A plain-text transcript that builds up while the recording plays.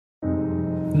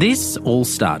This all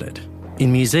started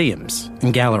in museums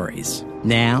and galleries.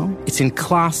 Now it's in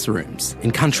classrooms,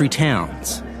 in country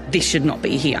towns. This should not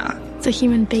be here. It's a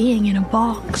human being in a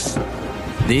box.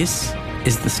 This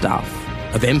is the stuff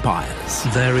of empires.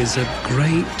 There is a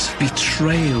great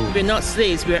betrayal. We're not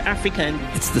slaves, we're African.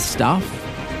 It's the stuff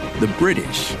the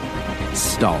British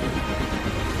stole.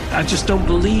 I just don't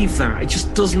believe that. It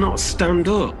just does not stand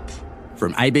up.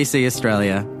 From ABC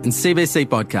Australia and CBC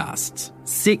Podcasts,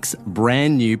 6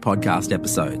 brand new podcast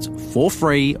episodes for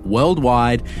free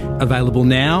worldwide, available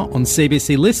now on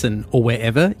CBC Listen or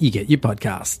wherever you get your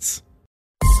podcasts.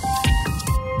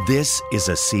 This is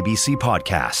a CBC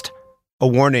podcast. A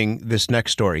warning, this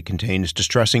next story contains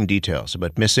distressing details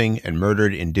about missing and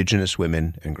murdered Indigenous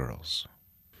women and girls.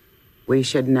 We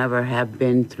should never have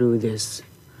been through this.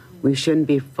 We shouldn't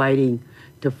be fighting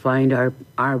to find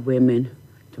our women,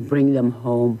 to bring them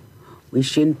home. We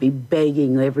shouldn't be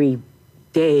begging every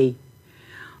day.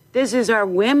 This is our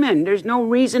women. There's no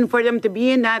reason for them to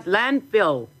be in that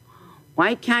landfill.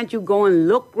 Why can't you go and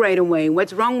look right away?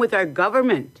 What's wrong with our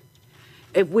government?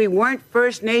 If we weren't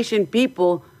First Nation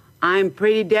people, I'm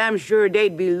pretty damn sure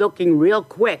they'd be looking real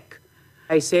quick.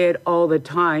 I say it all the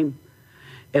time.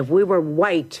 If we were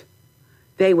white,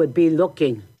 they would be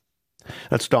looking.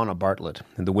 That's Donna Bartlett,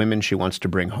 and the women she wants to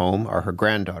bring home are her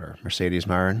granddaughter, Mercedes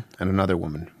Marin, and another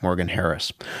woman, Morgan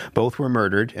Harris. Both were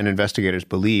murdered, and investigators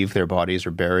believe their bodies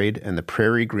are buried in the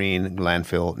Prairie Green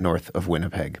landfill north of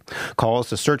Winnipeg. Calls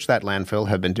to search that landfill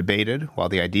have been debated. While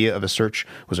the idea of a search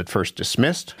was at first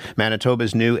dismissed,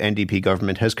 Manitoba's new NDP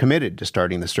government has committed to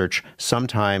starting the search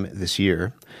sometime this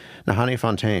year. Nahanni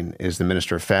Fontaine is the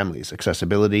Minister of Families,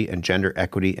 Accessibility and Gender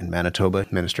Equity in Manitoba.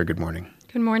 Minister, good morning.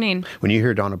 Good morning. When you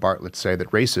hear Donna Bartlett say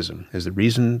that racism is the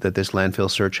reason that this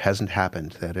landfill search hasn't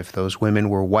happened, that if those women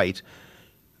were white,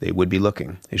 they would be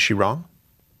looking, is she wrong?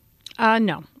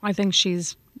 No, I think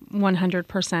she's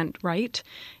 100% right.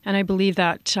 And I believe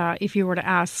that if you were to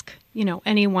ask,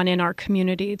 anyone in our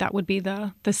community, that would be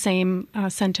the same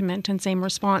sentiment and same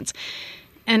response.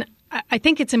 And I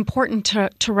think it's important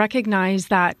to recognize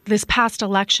that this past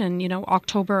election,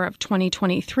 October of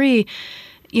 2023,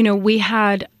 we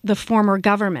had the former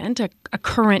government, a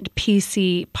current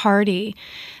PC party,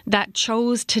 that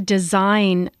chose to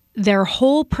design their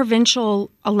whole provincial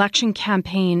election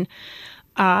campaign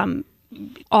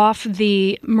off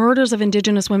the murders of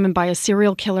Indigenous women by a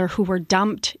serial killer who were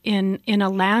dumped in a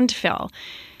landfill.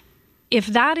 If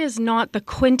that is not the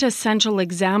quintessential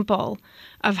example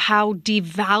of how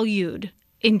devalued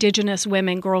Indigenous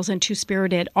women, girls, and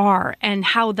Two-Spirited are, and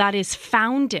how that is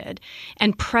founded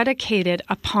and predicated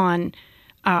upon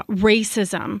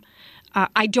racism,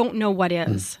 I don't know what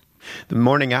is. The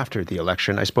morning after the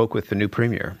election, I spoke with the new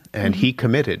Premier, and he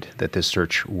committed that this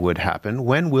search would happen.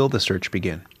 When will the search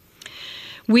begin?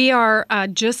 We are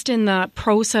just in the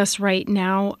process right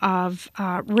now of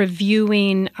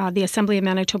reviewing the Assembly of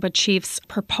Manitoba Chiefs'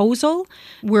 proposal.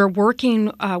 We're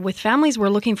working with families. We're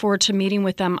looking forward to meeting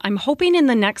with them. I'm hoping in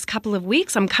the next couple of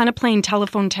weeks. I'm kind of playing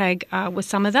telephone tag with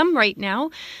some of them right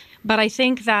now. But I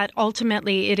think that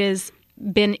ultimately it has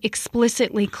been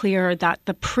explicitly clear that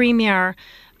the Premier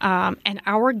and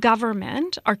our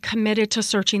government are committed to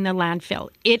searching the landfill.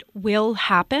 It will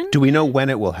happen. Do we know when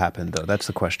it will happen, though? That's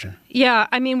the question. Yeah,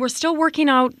 we're still working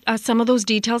out some of those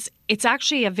details. It's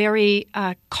actually a very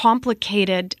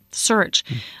complicated search.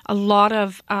 A lot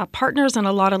of partners and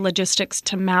a lot of logistics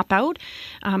to map out.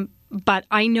 But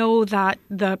I know that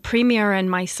the Premier and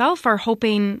myself are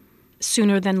hoping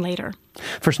sooner than later.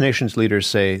 First Nations leaders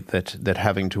say that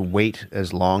having to wait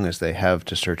as long as they have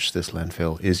to search this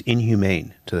landfill is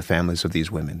inhumane to the families of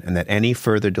these women, and that any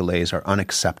further delays are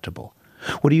unacceptable.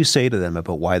 What do you say to them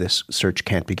about why this search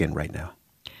can't begin right now?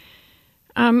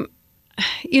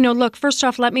 Look, first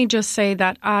off, let me just say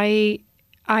that I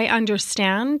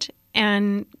understand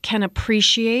and can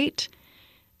appreciate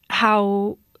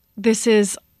how this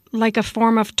is like a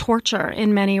form of torture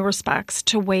in many respects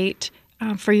to wait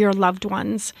for your loved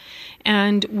ones.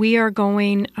 And we are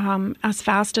going as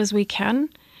fast as we can.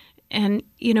 And,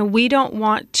 we don't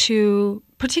want to,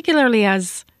 particularly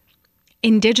as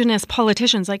Indigenous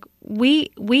politicians,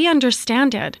 we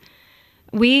understand it.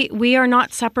 We are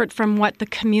not separate from what the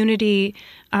community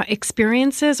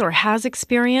experiences or has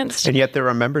experienced. And yet there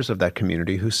are members of that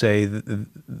community who say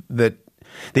that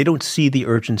they don't see the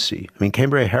urgency.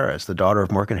 Cambria Harris, the daughter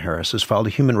of Morgan Harris, has filed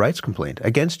a human rights complaint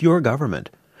against your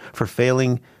government for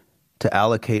failing to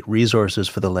allocate resources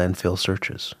for the landfill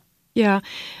searches. Yeah.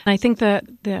 And I think that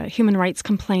the human rights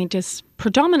complaint is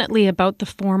predominantly about the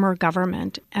former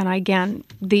government. And again,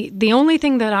 the only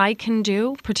thing that I can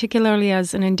do, particularly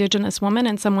as an Indigenous woman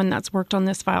and someone that's worked on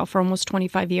this file for almost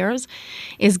 25 years,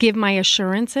 is give my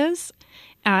assurances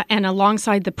and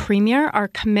alongside the Premier, our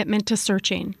commitment to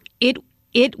searching.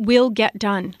 It will get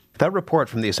done. That report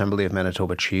from the Assembly of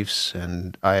Manitoba Chiefs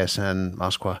and ISN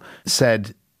Masqua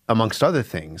said, amongst other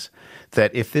things,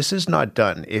 that if this is not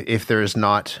done, if there is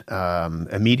not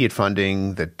immediate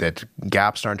funding, that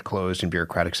gaps aren't closed in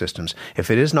bureaucratic systems, if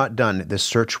it is not done, this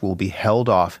search will be held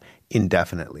off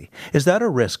indefinitely. Is that a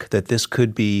risk that this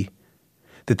could be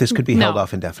held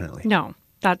off indefinitely? No,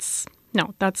 that's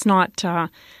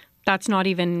not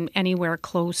even anywhere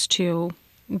close to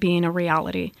being a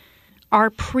reality. Our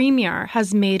Premier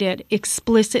has made it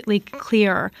explicitly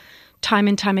clear time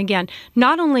and time again,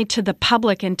 not only to the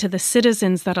public and to the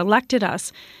citizens that elected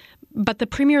us, but the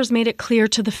Premier has made it clear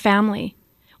to the family.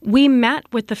 We met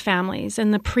with the families,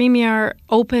 and the Premier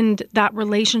opened that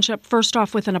relationship first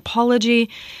off with an apology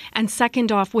and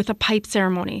second off with a pipe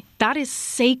ceremony. That is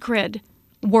sacred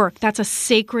work. That's a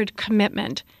sacred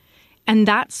commitment. And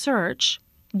that search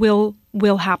will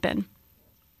happen.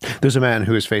 There's a man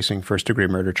who is facing first-degree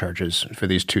murder charges for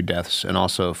these two deaths and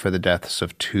also for the deaths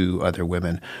of two other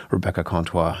women, Rebecca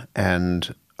Comtois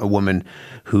and a woman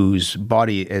whose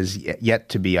body is yet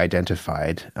to be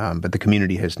identified, but the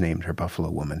community has named her Buffalo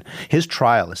Woman. His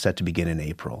trial is set to begin in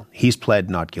April. He's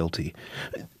pled not guilty.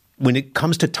 When it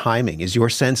comes to timing, is your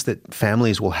sense that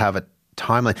families will have a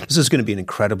timeline? This is going to be an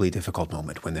incredibly difficult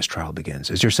moment when this trial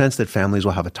begins. Is your sense that families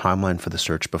will have a timeline for the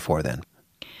search before then?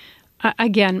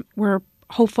 Again, we're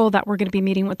hopeful that we're going to be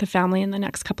meeting with the family in the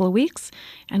next couple of weeks,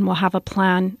 and we'll have a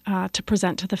plan to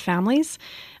present to the families.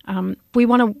 We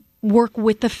want to work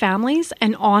with the families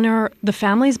and honor the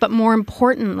families, but more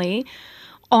importantly,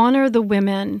 honor the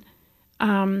women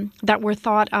that were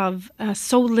thought of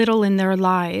so little in their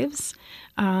lives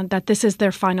that this is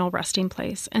their final resting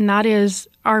place. And that is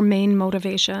our main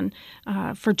motivation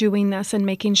for doing this and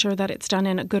making sure that it's done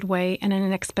in a good way and in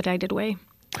an expedited way.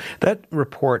 That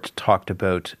report talked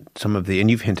about some of the,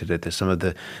 and you've hinted at this, some of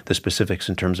the specifics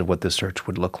in terms of what this search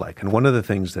would look like. And one of the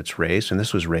things that's raised, and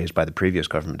this was raised by the previous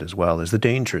government as well, is the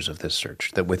dangers of this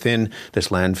search, that within this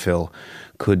landfill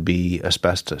could be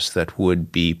asbestos that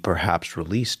would be perhaps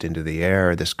released into the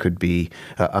air. This could be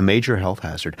a major health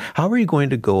hazard. How are you going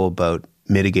to go about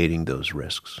mitigating those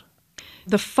risks?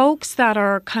 The folks that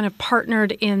are kind of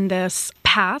partnered in this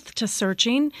path to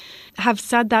searching have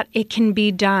said that it can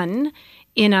be done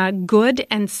in a good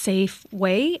and safe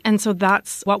way. And so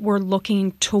that's what we're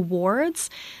looking towards,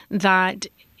 that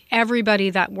everybody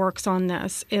that works on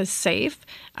this is safe,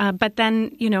 but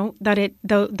then, that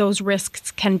those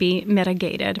risks can be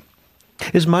mitigated.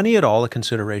 Is money at all a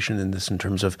consideration in this, in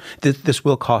terms of this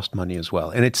will cost money as well?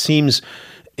 And it seems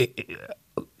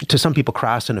to some people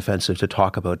crass and offensive to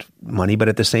talk about money, but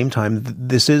at the same time,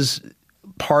 this is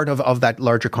part of that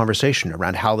larger conversation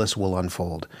around how this will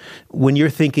unfold. When you're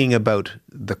thinking about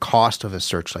the cost of a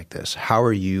search like this, how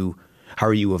are you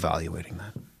evaluating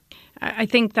that? I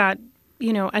think that,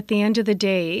 at the end of the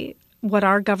day, what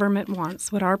our government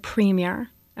wants, what our Premier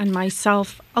and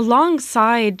myself,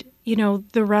 alongside,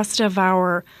 the rest of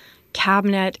our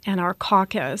cabinet and our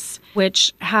caucus,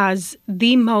 which has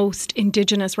the most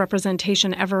Indigenous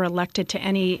representation ever elected to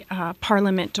any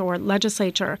parliament or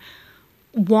legislature,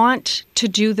 want to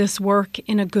do this work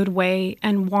in a good way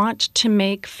and want to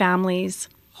make families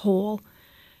whole.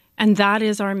 And that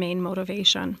is our main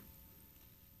motivation.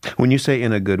 When you say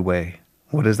in a good way,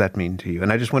 what does that mean to you?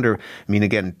 And I just wonder,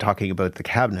 again, talking about the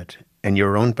cabinet and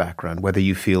your own background, whether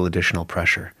you feel additional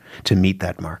pressure to meet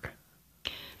that mark.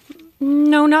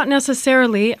 No, not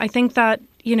necessarily. I think that,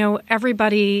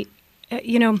 everybody,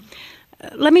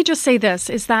 let me just say this,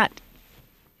 is that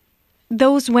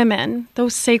those women,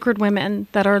 those sacred women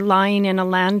that are lying in a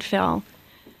landfill,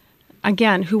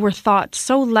 again, who were thought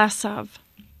so less of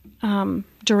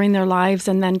during their lives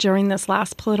and then during this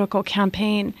last political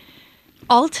campaign,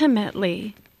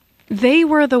 ultimately, they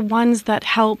were the ones that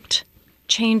helped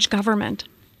change government.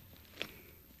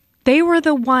 They were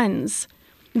the ones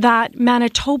that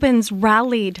Manitobans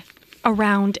rallied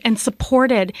around and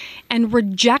supported and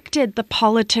rejected the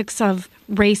politics of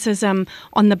racism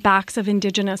on the backs of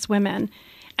Indigenous women.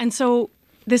 And so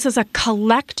this is a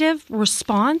collective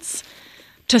response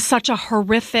to such a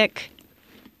horrific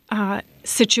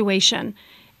situation.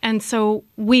 And so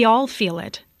we all feel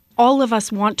it. All of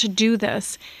us want to do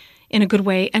this in a good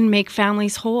way and make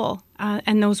families whole.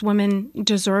 And those women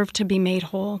deserve to be made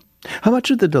whole. How much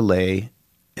of the delay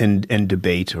and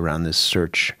debate around this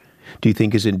search do you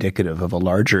think is indicative of a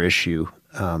larger issue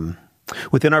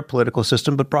within our political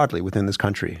system, but broadly within this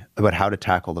country, about how to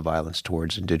tackle the violence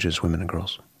towards Indigenous women and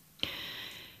girls?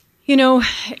 You know,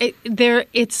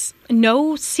 it's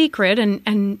no secret,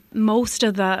 and most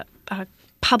of the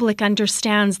public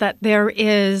understands that there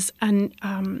is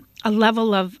a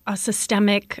level of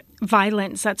systemic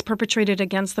violence that's perpetrated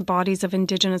against the bodies of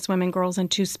Indigenous women, girls,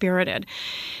 and Two-Spirited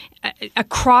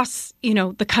across,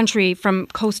 the country from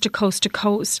coast to coast to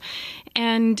coast.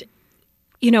 And,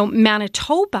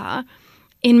 Manitoba,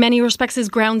 in many respects, is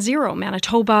ground zero,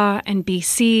 Manitoba and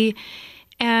BC.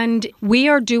 And we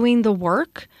are doing the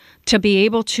work to be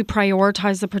able to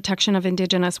prioritize the protection of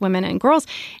Indigenous women and girls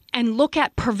and look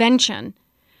at prevention.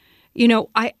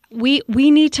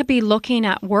 We need to be looking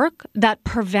at work that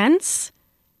prevents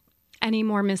any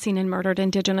more missing and murdered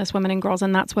Indigenous women and girls,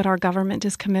 and that's what our government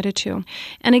is committed to.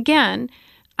 And again,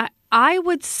 I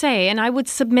would say, and I would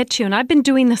submit to you, and I've been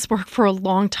doing this work for a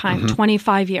long time,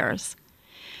 25 years.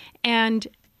 And,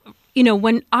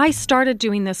 when I started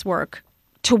doing this work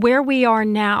to where we are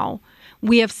now,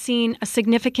 we have seen a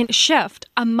significant shift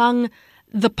among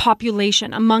the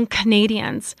population, among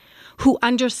Canadians who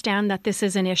understand that this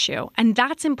is an issue. And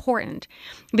that's important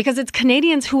because it's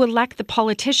Canadians who elect the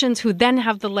politicians who then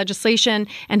have the legislation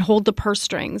and hold the purse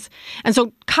strings. And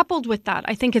so coupled with that,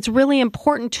 I think it's really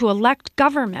important to elect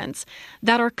governments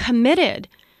that are committed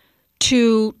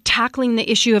to tackling the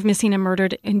issue of missing and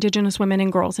murdered Indigenous women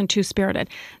and girls and Two-Spirited.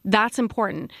 That's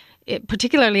important.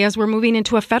 Particularly as we're moving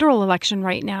into a federal election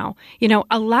right now,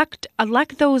 elect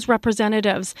those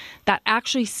representatives that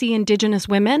actually see Indigenous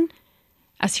women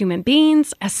as human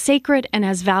beings, as sacred and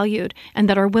as valued, and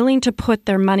that are willing to put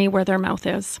their money where their mouth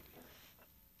is.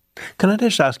 Can I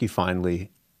just ask you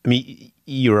finally,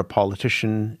 you're a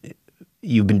politician,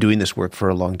 you've been doing this work for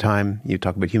a long time, you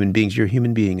talk about human beings, you're a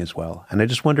human being as well. And I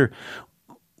just wonder,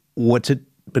 what's it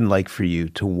been like for you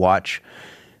to watch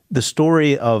the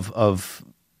story of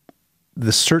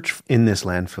the search in this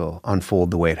landfill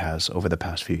unfold the way it has over the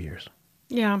past few years?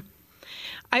 Yeah.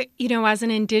 As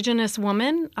an Indigenous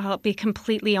woman, I'll be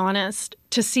completely honest,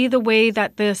 to see the way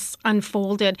that this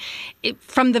unfolded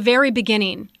from the very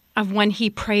beginning of when he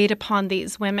preyed upon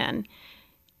these women,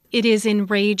 it is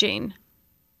enraging.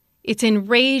 It's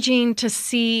enraging to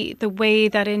see the way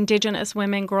that Indigenous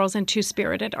women, girls, and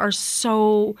Two-Spirited are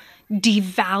so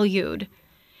devalued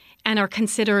and are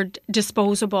considered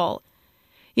disposable.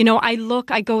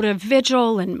 I go to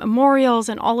vigil and memorials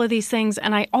and all of these things,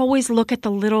 and I always look at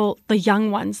the young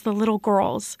ones, the little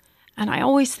girls, and I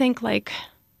always think,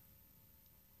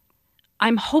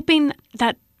 I'm hoping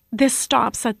that this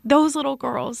stops, that those little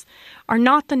girls are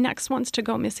not the next ones to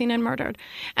go missing and murdered.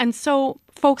 And so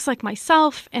folks like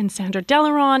myself and Sandra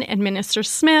Delaron and Minister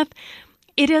Smith,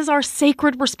 it is our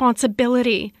sacred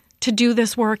responsibility to do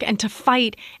this work and to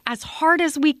fight as hard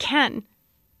as we can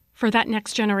for that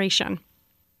next generation.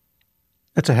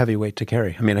 That's a heavy weight to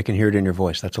carry. I can hear it in your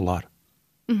voice. That's a lot.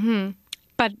 Mm-hmm.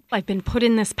 But I've been put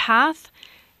in this path,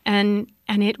 and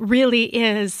it really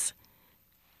is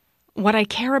what I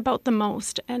care about the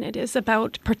most, and it is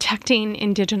about protecting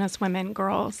Indigenous women,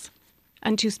 girls,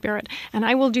 and Two-Spirit. And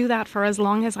I will do that for as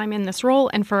long as I'm in this role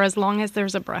and for as long as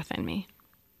there's a breath in me.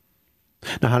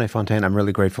 Nahanni Fontaine, I'm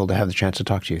really grateful to have the chance to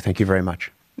talk to you. Thank you very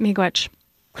much. Miigwech.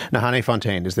 Nahanni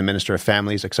Fontaine is the Minister of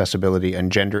Families, Accessibility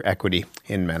and Gender Equity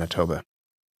in Manitoba.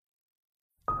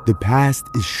 The past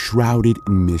is shrouded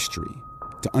in mystery.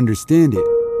 To understand it,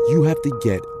 you have to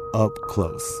get up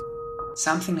close.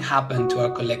 Something happened to our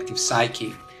collective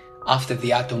psyche after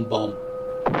the atom bomb.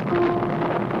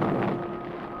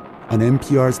 On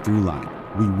NPR's Throughline,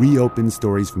 we reopen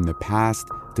stories from the past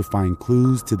to find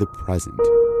clues to the present.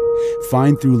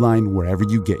 Find Throughline wherever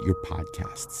you get your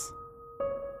podcasts.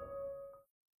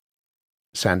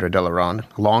 Sandra Delaron,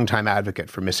 longtime advocate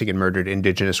for missing and murdered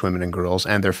Indigenous women and girls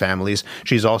and their families.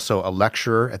 She's also a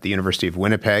lecturer at the University of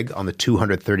Winnipeg on the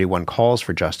 231 calls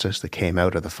for justice that came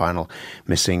out of the final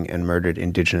Missing and Murdered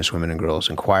Indigenous Women and Girls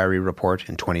Inquiry report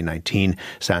in 2019.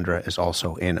 Sandra is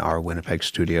also in our Winnipeg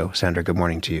studio. Sandra, good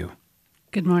morning to you.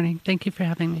 Good morning. Thank you for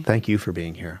having me. Thank you for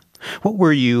being here. What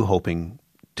were you hoping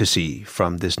to see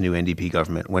from this new NDP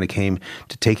government when it came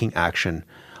to taking action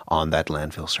on that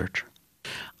landfill search?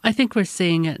 I think we're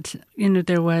seeing it.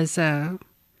 There was a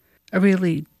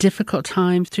really difficult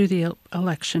time through the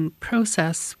election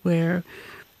process where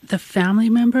the family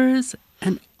members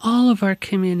and all of our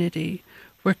community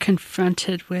were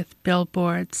confronted with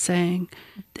billboards saying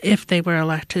if they were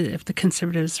elected, if the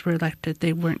Conservatives were elected,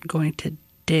 they weren't going to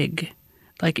dig,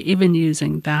 even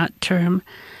using that term.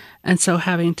 And so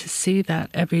having to see that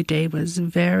every day was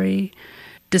very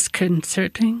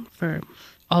disconcerting for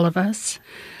all of us.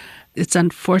 It's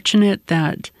unfortunate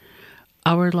that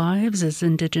our lives as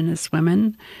Indigenous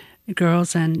women,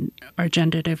 girls, and our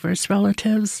gender diverse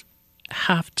relatives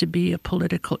have to be a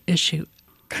political issue.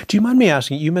 Do you mind me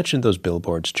asking, you mentioned those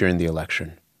billboards during the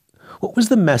election. What was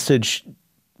the message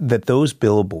that those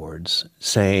billboards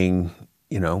saying,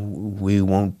 we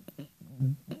won't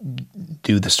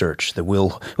do the search,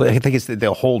 I think it's that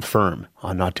they'll hold firm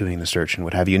on not doing the search and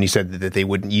what have you. And you said that they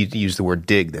wouldn't use the word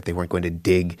dig, that they weren't going to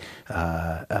dig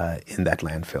in that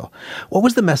landfill. What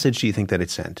was the message, do you think, that it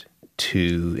sent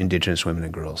to Indigenous women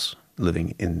and girls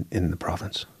living in the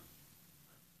province?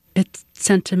 It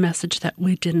sent a message that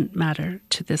we didn't matter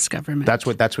to this government.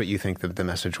 That's what you think the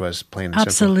message was, plain and simple?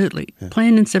 Absolutely,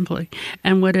 plain and simply.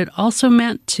 And what it also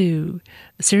meant to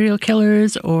serial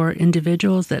killers or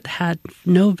individuals that had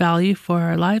no value for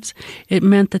our lives, it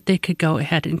meant that they could go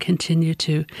ahead and continue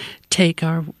to take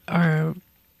our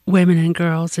women and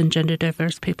girls and gender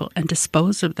diverse people and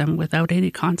dispose of them without any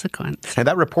consequence. And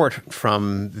that report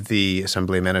from the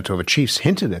Assembly of Manitoba Chiefs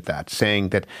hinted at that, saying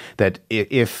that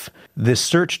if this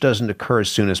search doesn't occur as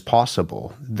soon as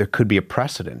possible, there could be a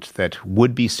precedent that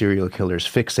would-be serial killers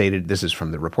fixated, this is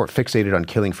from the report, fixated on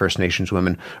killing First Nations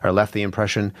women are left the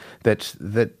impression that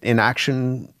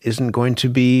inaction isn't going to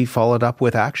be followed up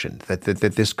with action, that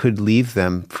this could leave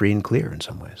them free and clear in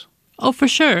some ways. Oh, for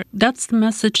sure. That's the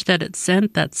message that it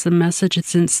sent. That's the message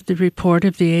since the report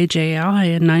of the AJI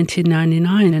in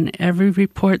 1999, and every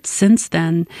report since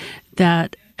then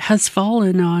that has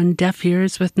fallen on deaf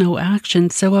ears with no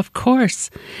action. So, of course,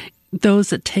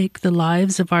 those that take the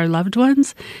lives of our loved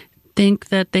ones think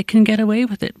that they can get away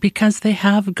with it because they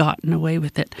have gotten away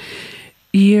with it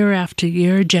year after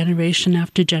year, generation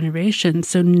after generation.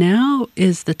 So now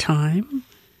is the time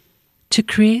to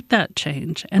create that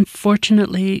change. And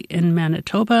fortunately, in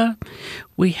Manitoba,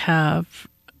 we have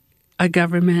a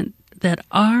government that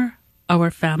are our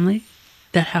family,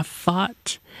 that have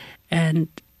fought and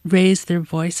raised their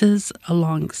voices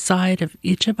alongside of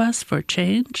each of us for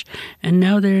change. And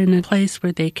now they're in a place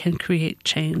where they can create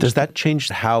change. Does that change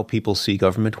how people see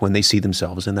government when they see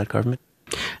themselves in that government?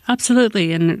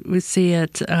 Absolutely. And we see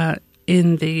it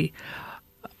in the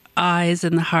eyes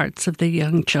and the hearts of the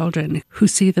young children who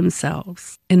see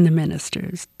themselves in the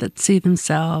ministers, that see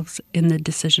themselves in the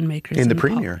decision makers. In the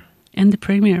Premier. In the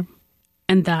Premier.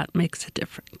 And that makes a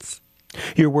difference.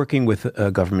 You're working with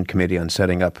a government committee on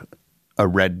setting up a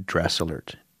red dress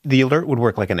alert. The alert would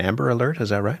work like an Amber Alert, is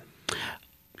that right?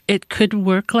 It could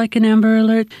work like an Amber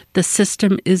Alert. The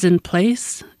system is in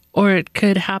place, or it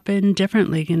could happen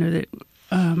differently.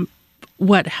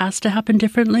 What has to happen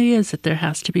differently is that there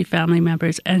has to be family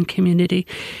members and community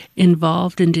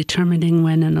involved in determining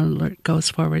when an alert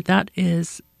goes forward. That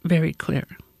is very clear.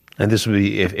 And this would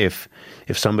be if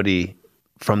somebody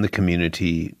from the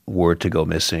community were to go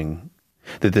missing,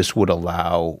 that this would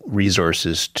allow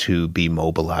resources to be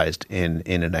mobilized in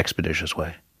an expeditious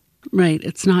way. Right.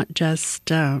 It's not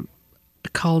just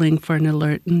calling for an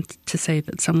alert and to say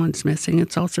that someone's missing.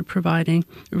 It's also providing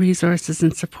resources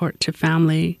and support to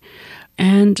family.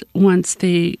 And once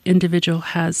the individual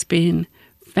has been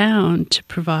found, to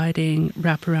providing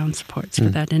wraparound supports for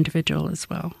that individual as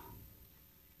well.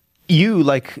 You,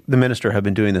 like the minister, have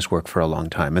been doing this work for a long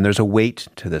time, and there's a weight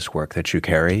to this work that you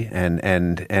carry, and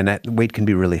that weight can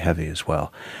be really heavy as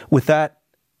well. With that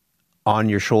on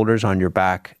your shoulders, on your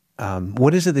back,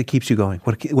 what is it that keeps you going?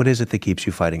 What is it that keeps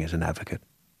you fighting as an advocate?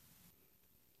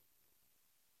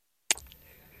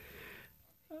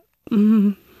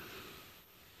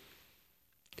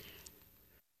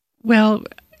 Well,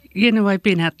 I've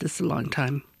been at this a long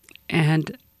time,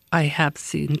 and I have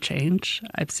seen change.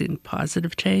 I've seen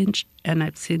positive change, and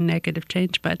I've seen negative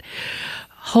change, but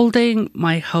holding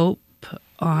my hope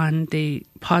on the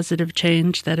positive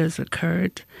change that has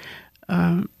occurred,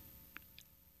 and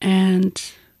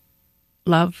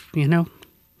love,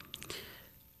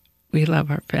 we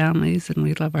love our families and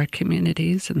we love our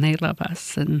communities and they love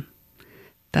us, and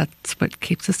that's what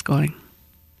keeps us going.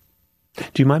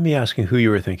 Do you mind me asking who you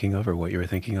were thinking of or what you were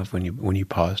thinking of when you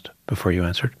paused before you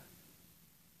answered?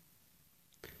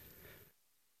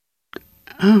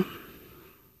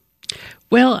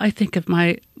 Well, I think of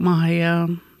my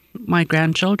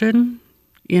grandchildren.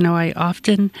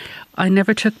 I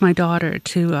never took my daughter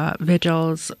to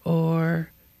vigils or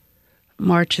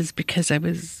marches because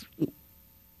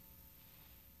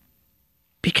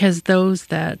those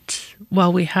that,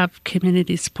 while we have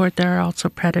community support, there are also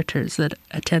predators that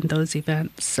attend those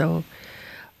events. So,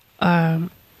 I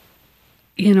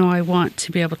want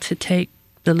to be able to take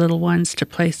the little ones to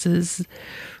places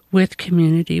with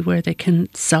community where they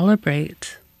can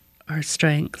celebrate our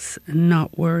strengths and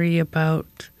not worry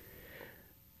about,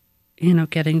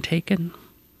 getting taken.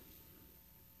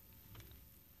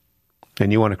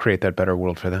 And you want to create that better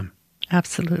world for them.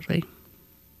 Absolutely.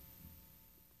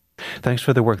 Thanks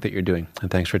for the work that you're doing, and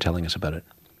thanks for telling us about it.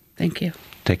 Thank you.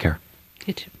 Take care.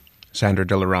 You too. Sandra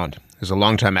De Laurent is a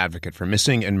longtime advocate for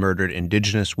missing and murdered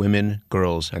Indigenous women,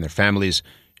 girls, and their families.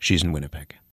 She's in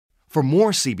Winnipeg. For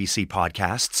more CBC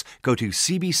podcasts, go to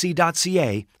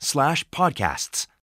cbc.ca/podcasts.